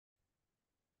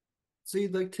So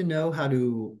you'd like to know how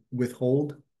to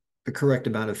withhold the correct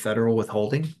amount of federal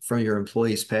withholding from your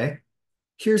employee's pay?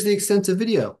 Here's the extensive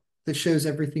video that shows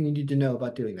everything you need to know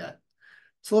about doing that.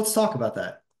 So let's talk about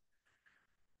that.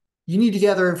 You need to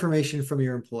gather information from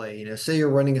your employee. Say you're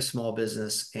running a small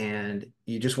business and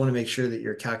you just want to make sure that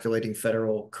you're calculating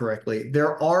federal correctly.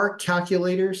 There are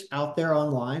calculators out there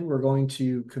online. We're going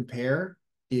to compare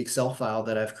the Excel file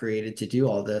that I've created to do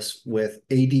all this with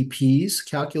ADP's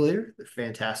calculator, a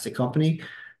fantastic company.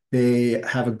 They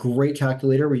have a great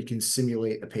calculator where you can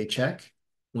simulate a paycheck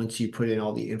once you put in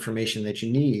all the information that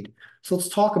you need. So let's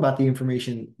talk about the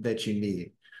information that you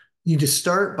need. You just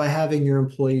start by having your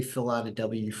employee fill out a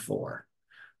W-4.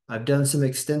 I've done some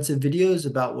extensive videos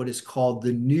about what is called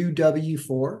the new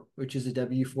W-4, which is a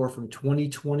W-4 from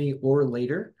 2020 or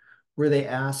later, where they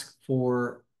ask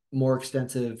for more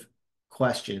extensive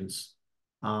questions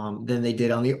than they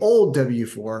did on the old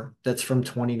W-4 that's from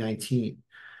 2019.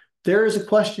 There is a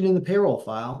question in the payroll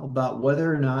file about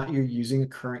whether or not you're using a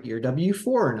current year W-4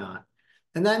 or not.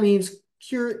 And that means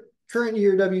current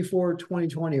year W-4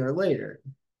 2020 or later.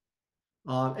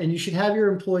 And you should have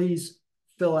your employees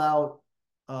fill out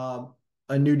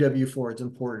a new W-4. It's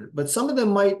important. But some of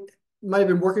them might have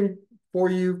been working for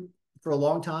you for a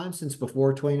long time, since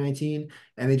before 2019,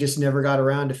 and they just never got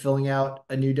around to filling out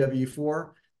a new W-4.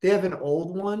 They have an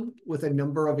old one with a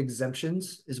number of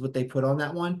exemptions, is what they put on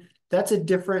that one. That's a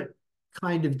different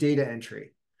kind of data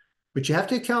entry. But you have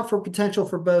to account for potential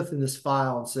for both in this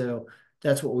file. And so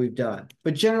that's what we've done.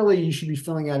 But generally, you should be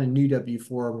filling out a new W-4.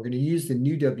 We're going to use the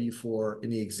new W-4 in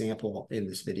the example in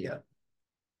this video.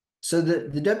 So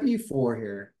the W-4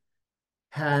 here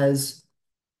has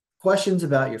questions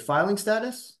about your filing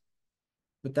status.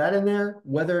 Put that in there.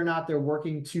 Whether or not they're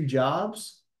working two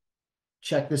jobs.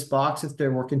 Check this box if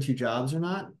they're working two jobs or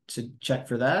not. So check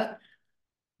for that.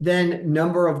 Then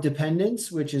number of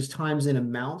dependents, which is times in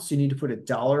amount. So you need to put a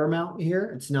dollar amount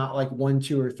here. It's not like 1,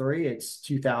 2, or 3. It's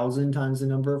 2,000 times the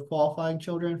number of qualifying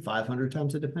children, 500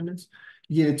 times the dependents.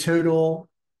 You get a total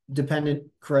dependent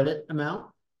credit amount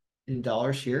in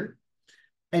dollars here.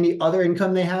 Any other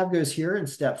income they have goes here in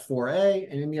step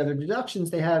 4A, and any other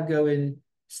deductions they have go in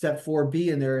step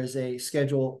 4B, and there is a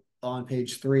schedule on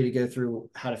page 3 to go through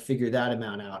how to figure that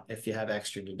amount out if you have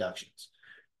extra deductions.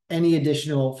 Any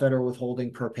additional federal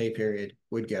withholding per pay period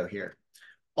would go here.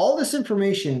 All this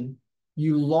information,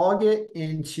 you log it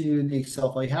into the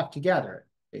Excel file. You have to gather it,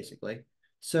 basically.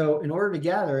 So in order to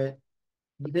gather it,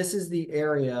 this is the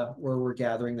area where we're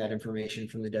gathering that information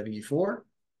from the W-4.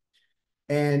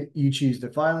 And you choose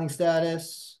the filing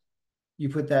status. You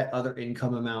put that other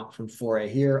income amount from 4A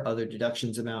here, other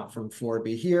deductions amount from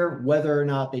 4B here, whether or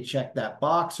not they check that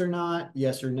box or not,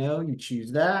 yes or no, you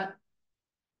choose that.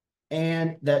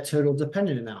 And that total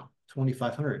dependent amount,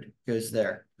 2,500, goes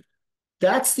there.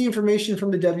 That's the information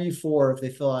from the W-4. If they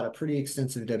fill out a pretty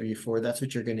extensive W-4, that's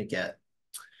what you're going to get.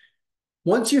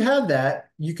 Once you have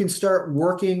that, you can start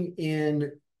working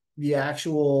in the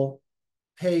actual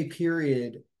pay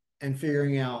period and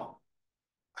figuring out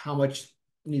how much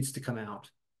needs to come out.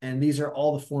 And these are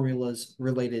all the formulas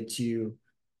related to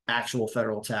actual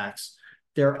federal tax.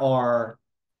 There are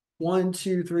 1,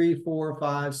 2, 3, 4,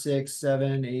 5, 6,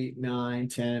 7, 8, 9,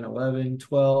 10, 11,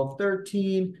 12,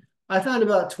 13. I found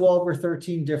about 12 or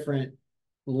 13 different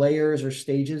layers or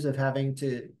stages of having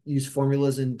to use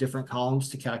formulas in different columns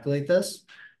to calculate this.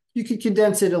 You could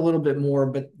condense it a little bit more,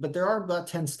 but there are about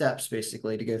 10 steps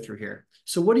basically to go through here.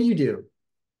 So what do?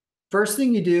 First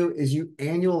thing you do is you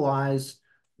annualize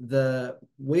the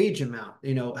wage amount.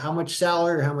 How much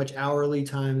salary or how much hourly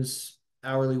times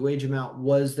hourly wage amount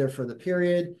was there for the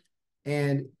period,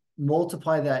 and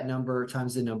multiply that number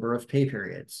times the number of pay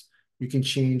periods. You can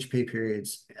change pay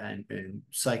periods and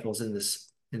cycles in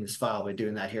this file by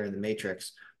doing that here in the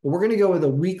matrix. But we're going to go with a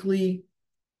weekly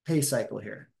pay cycle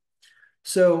here.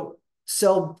 So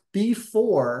cell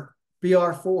B4,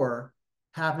 BR4,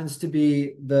 happens to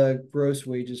be the gross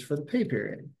wages for the pay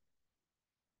period.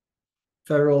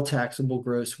 Federal taxable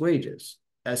gross wages,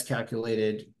 as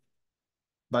calculated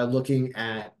by looking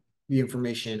at the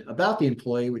information about the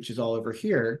employee, which is all over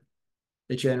here,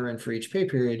 that you enter in for each pay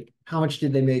period. How much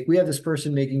did they make? We have this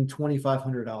person making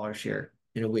 $2,500 here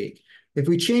in a week. If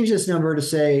we change this number to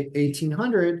say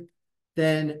 1,800,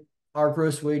 then our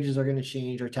gross wages are going to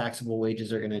change. Our taxable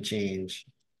wages are going to change.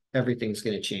 Everything's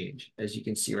going to change, as you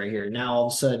can see right here. Now, all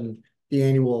of a sudden, the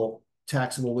annual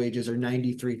taxable wages are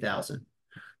 $93,000.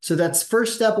 So that's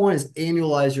first step 1 is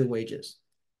annualize your wages.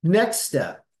 Next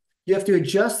step, you have to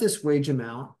adjust this wage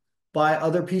amount by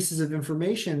other pieces of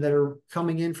information that are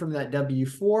coming in from that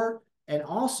W-4 and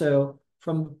also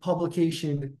from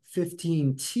publication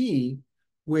 15T,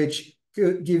 which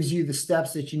gives you the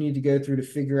steps that you need to go through to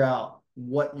figure out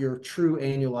what your true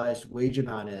annualized wage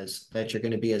amount is that you're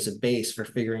going to be as a base for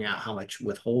figuring out how much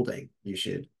withholding you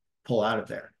should pull out of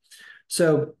there.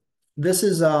 So this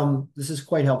is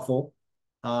quite helpful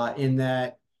in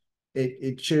that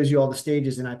it shows you all the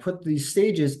stages, and I put these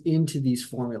stages into these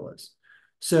formulas.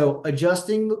 So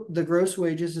adjusting the gross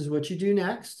wages is what you do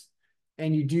next,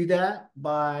 and you do that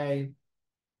by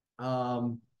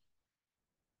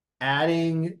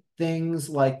adding things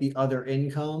like the other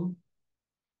income,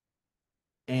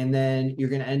 and then you're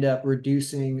going to end up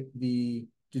reducing the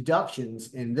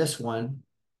deductions in this one,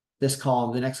 this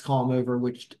column, the next column over,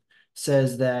 which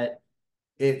says that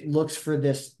it looks for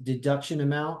this deduction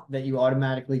amount that you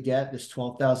automatically get, this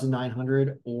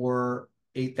 12,900 or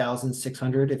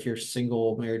 8,600 if you're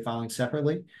single, married, filing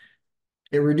separately.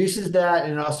 It reduces that,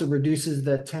 and it also reduces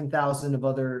the 10,000 of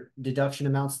other deduction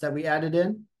amounts that we added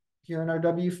in here in our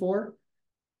W-4.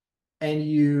 And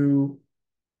you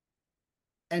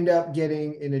end up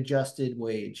getting an adjusted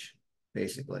wage,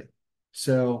 basically.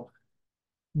 So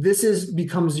this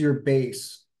becomes your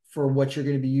base for what you're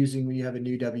going to be using when you have a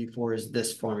new W-4, is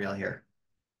this formula here,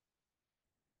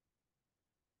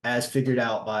 as figured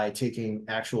out by taking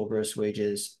actual gross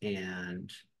wages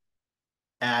and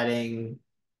adding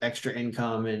extra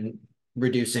income and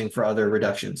reducing for other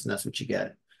reductions, and that's what you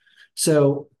get.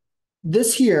 So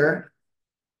this here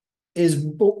is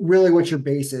really what your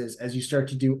base is as you start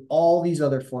to do all these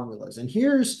other formulas. And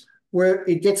here's where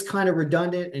it gets kind of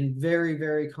redundant and very,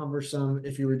 very cumbersome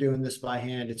if you were doing this by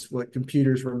hand. It's what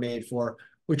computers were made for,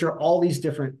 which are all these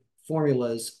different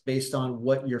formulas based on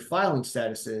what your filing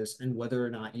status is and whether or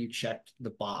not you checked the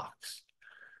box.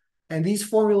 And these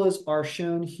formulas are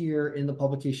shown here in the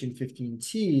publication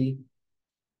 15T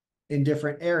in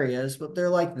different areas, but they're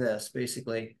like this,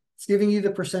 basically. It's giving you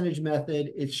the percentage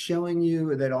method. It's showing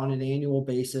you that on an annual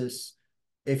basis,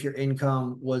 if your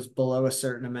income was below a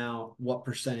certain amount, what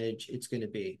percentage it's going to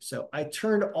be. So I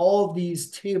turned all of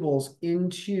these tables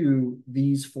into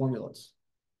these formulas.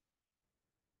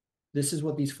 This is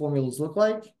what these formulas look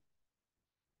like.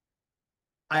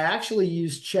 I actually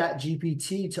use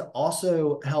ChatGPT to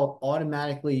also help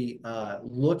automatically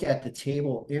look at the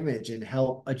table image and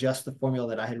help adjust the formula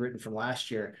that I had written from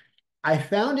last year. I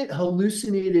found it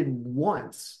hallucinated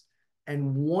once,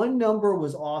 and one number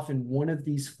was off in one of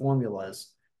these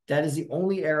formulas. That is the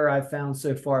only error I've found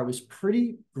so far. It was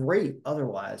pretty great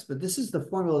otherwise, but this is the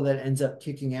formula that ends up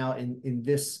kicking out in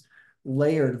this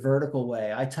layered vertical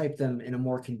way. I typed them in a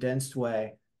more condensed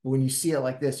way. But when you see it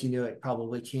like this, you know it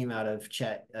probably came out of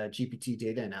GPT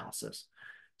data analysis.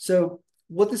 So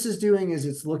what this is doing is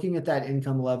it's looking at that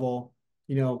income level,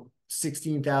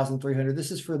 16,300.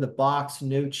 This is for the box,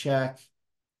 no check,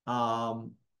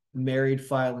 married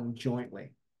filing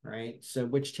jointly, right? So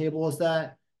which table is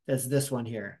that? That's this one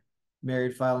here.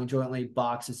 Married filing jointly,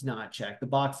 box is not checked. The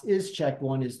box is checked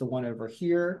one is the one over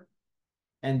here,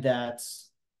 and that's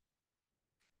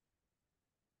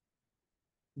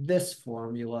this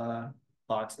formula.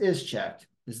 Box is checked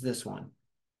is this one,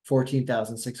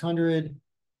 14,600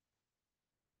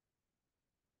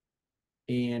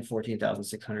 and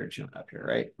 14,600 shown up here,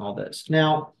 right? All this.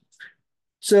 Now,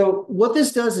 so what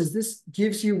this does is this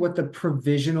gives you what the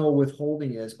provisional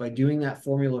withholding is by doing that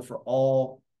formula for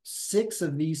all 6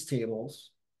 of these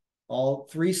tables, all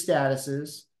 3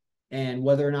 statuses, and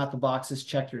whether or not the box is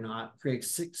checked or not,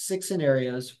 creates six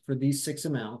scenarios for these 6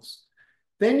 amounts.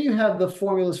 Then you have the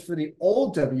formulas for the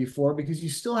old W-4 because you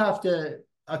still have to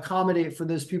accommodate for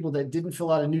those people that didn't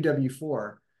fill out a new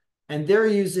W-4. And they're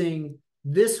using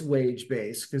this wage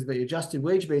base because the adjusted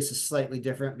wage base is slightly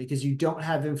different because you don't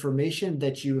have information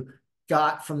that you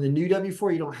got from the new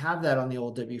W-4. You don't have that on the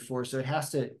old W-4. So it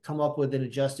has to come up with an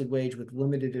adjusted wage with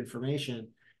limited information.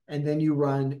 And then you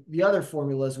run the other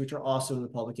formulas, which are also in the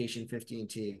publication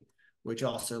 15T, which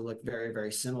also look very,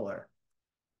 very similar,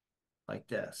 like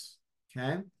this.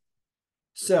 Okay.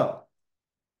 So,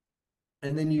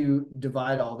 and then you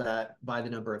divide all that by the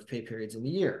number of pay periods in the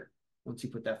year once you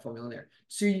put that formula in there.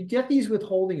 So you get these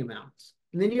withholding amounts.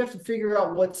 And then you have to figure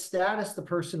out what status the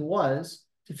person was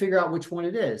to figure out which one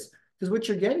it is. Because what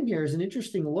you're getting here is an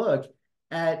interesting look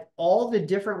at all the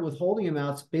different withholding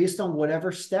amounts based on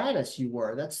whatever status you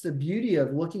were. That's the beauty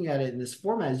of looking at it in this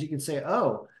format, is you can say,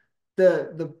 oh,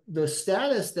 the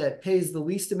status that pays the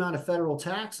least amount of federal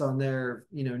tax on their,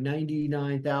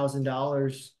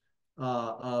 $99,000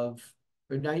 of,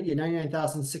 or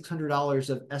 $99,600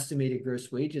 of estimated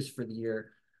gross wages for the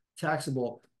year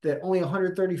taxable, that only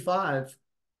 135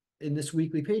 in this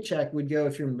weekly paycheck would go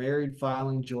if you're married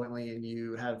filing jointly and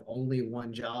you have only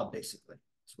one job, basically.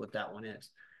 That's what that one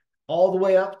is. all the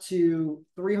way up to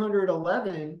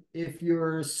 311 if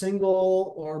you're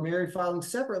single or married filing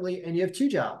separately and you have two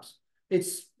jobs.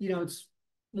 It's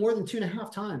more than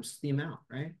 2.5 times the amount,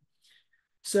 right?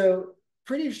 So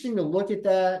pretty interesting to look at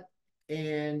that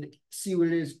and see what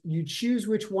it is. You choose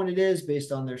which one it is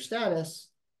based on their status,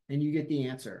 and you get the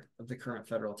answer of the current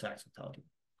federal tax withholding.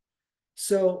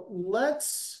 So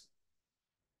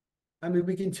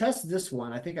we can test this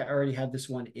one. I think I already have this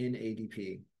one in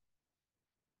ADP.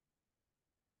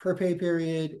 Per pay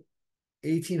period,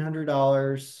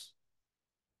 $1,800.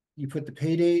 You put the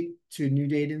pay date to a new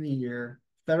date in the year.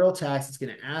 Federal tax is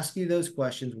going to ask you those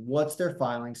questions. What's their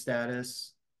filing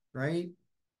status, right?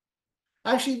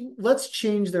 Actually, let's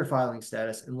change their filing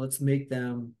status and let's make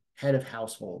them head of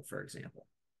household, for example.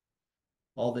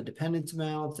 All the dependents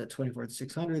amounts at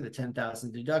 24,600, the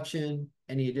 10,000 deduction,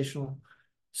 any additional.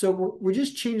 So we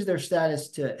just changed their status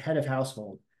to head of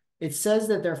household. It says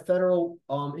that their federal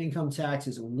income tax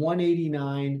is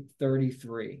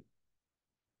 189.33.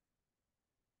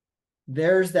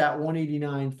 There's that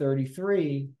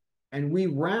 189.33, and we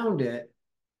round it.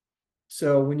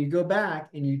 So when you go back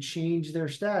and you change their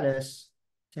status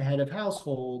to head of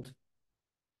household,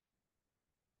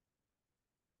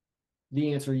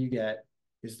 the answer you get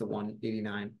is the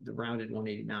 189, the rounded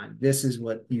 189. This is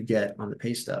what you get on the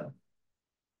pay stub.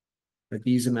 But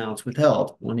these amounts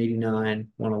withheld, 189,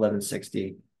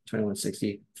 111.60,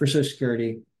 21.60 for Social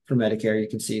Security, for Medicare. You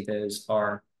can see those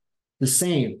are the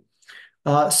same.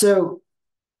 So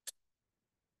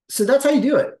that's how you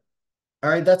do it. All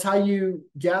right, that's how you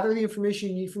gather the information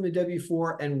you need from the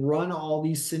W-4 and run all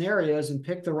these scenarios and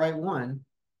pick the right one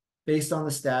based on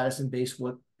the status and based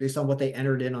on what they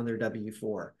entered in on their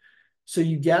W-4. So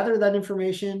you gather that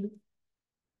information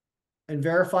and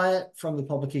verify it from the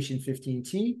publication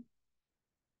 15T,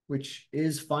 which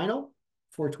is final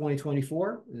for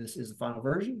 2024. This is the final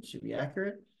version, it should be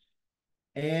accurate.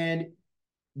 And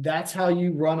that's how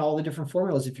you run all the different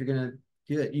formulas if you're going to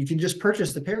do it. You can just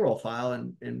purchase the payroll file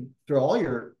and throw all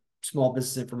your small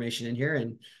business information in here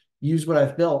and use what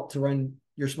I've built to run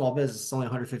your small business. It's only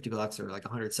 $150 or like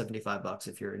 $175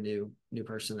 if you're a new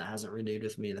person that hasn't renewed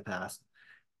with me in the past.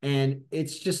 And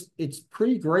it's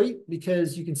pretty great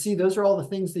because you can see those are all the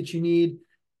things that you need.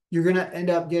 You're going to end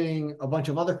up getting a bunch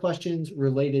of other questions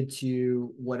related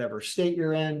to whatever state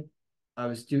you're in. I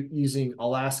was using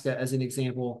Alaska as an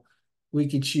example. We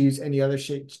could choose any other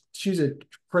state, choose a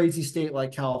crazy state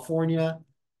like California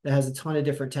that has a ton of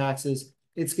different taxes.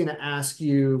 It's going to ask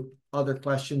you other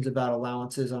questions about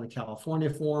allowances on a California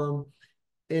form.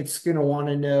 It's going to want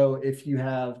to know if you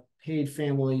have paid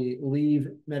family leave,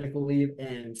 medical leave,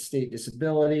 and state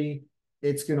disability.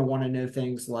 It's going to want to know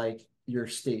things like your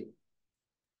state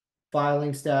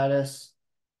filing status.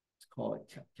 Let's call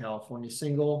it California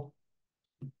single.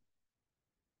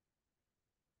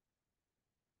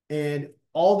 And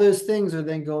all those things are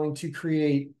then going to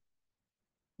create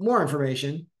more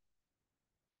information,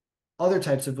 other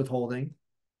types of withholding.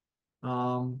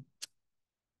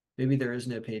 Maybe there is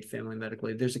no paid family medical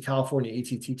leave. There's a California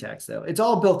ATT tax, though. It's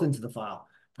all built into the file.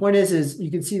 Point is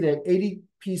you can see that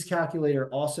ADP's calculator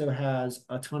also has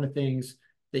a ton of things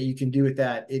that you can do with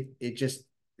that.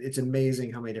 It's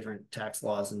amazing how many different tax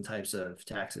laws and types of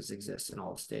taxes exist in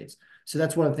all the states. So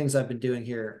that's one of the things I've been doing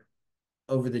here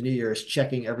over the new year is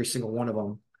checking every single one of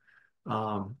them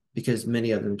because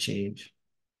many of them change.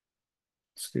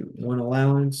 Let's do one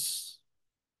allowance.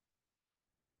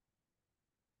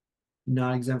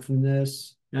 Not exempt from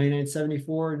this.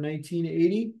 9974,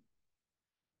 1980.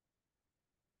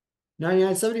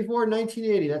 9974,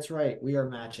 1980. That's right. We are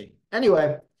matching.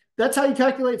 Anyway, that's how you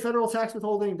calculate federal tax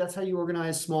withholding. That's how you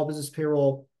organize small business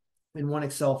payroll in one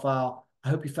Excel file. I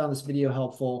hope you found this video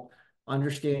helpful.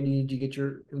 Understand you need to get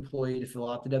your employee to fill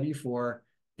out the W-4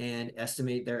 and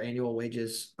estimate their annual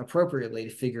wages appropriately to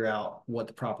figure out what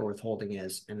the proper withholding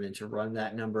is, and then to run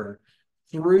that number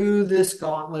through this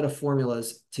gauntlet of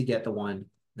formulas to get the one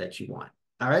that you want.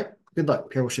 All right, good luck.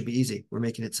 Payroll should be easy. We're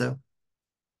making it so.